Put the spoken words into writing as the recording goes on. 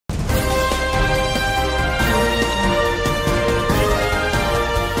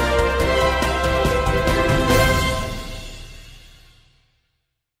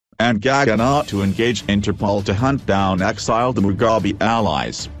Mnangagwa to engage Interpol to hunt down exiled Mugabe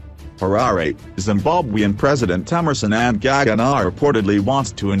allies. Harare, Zimbabwean President Emmerson Mnangagwa reportedly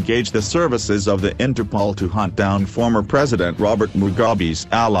wants to engage the services of the Interpol to hunt down former President Robert Mugabe's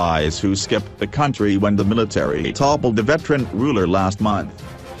allies who skipped the country when the military toppled the veteran ruler last month.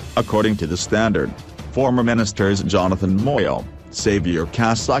 According to the Standard, former ministers Jonathan Moyo, Xavier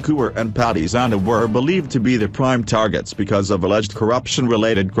Kasukuwere and Patty Zanda were believed to be the prime targets because of alleged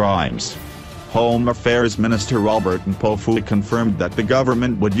corruption-related crimes. Home Affairs Minister Robert Mugabe confirmed that the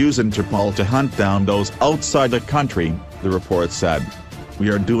government would use Interpol to hunt down those outside the country, the report said. "We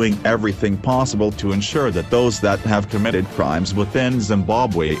are doing everything possible to ensure that those that have committed crimes within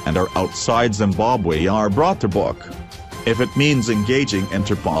Zimbabwe and are outside Zimbabwe are brought to book. If it means engaging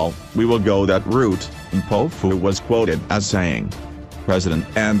Interpol, we will go that route," Mugabe was quoted as saying. President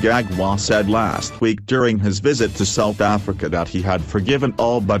Mnangagwa said last week during his visit to South Africa that he had forgiven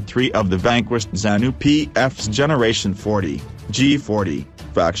all but 3 of the vanquished ZANU-PF's Generation 40, G40,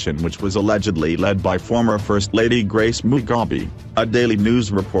 faction, which was allegedly led by former First Lady Grace Mugabe, a Daily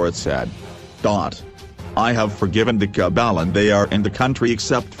News report said. "I have forgiven the cabal and they are in the country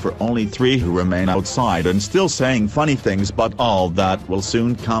except for only 3 who remain outside and still saying funny things, but all that will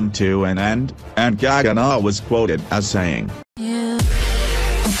soon come to an end," Mnangagwa was quoted as saying.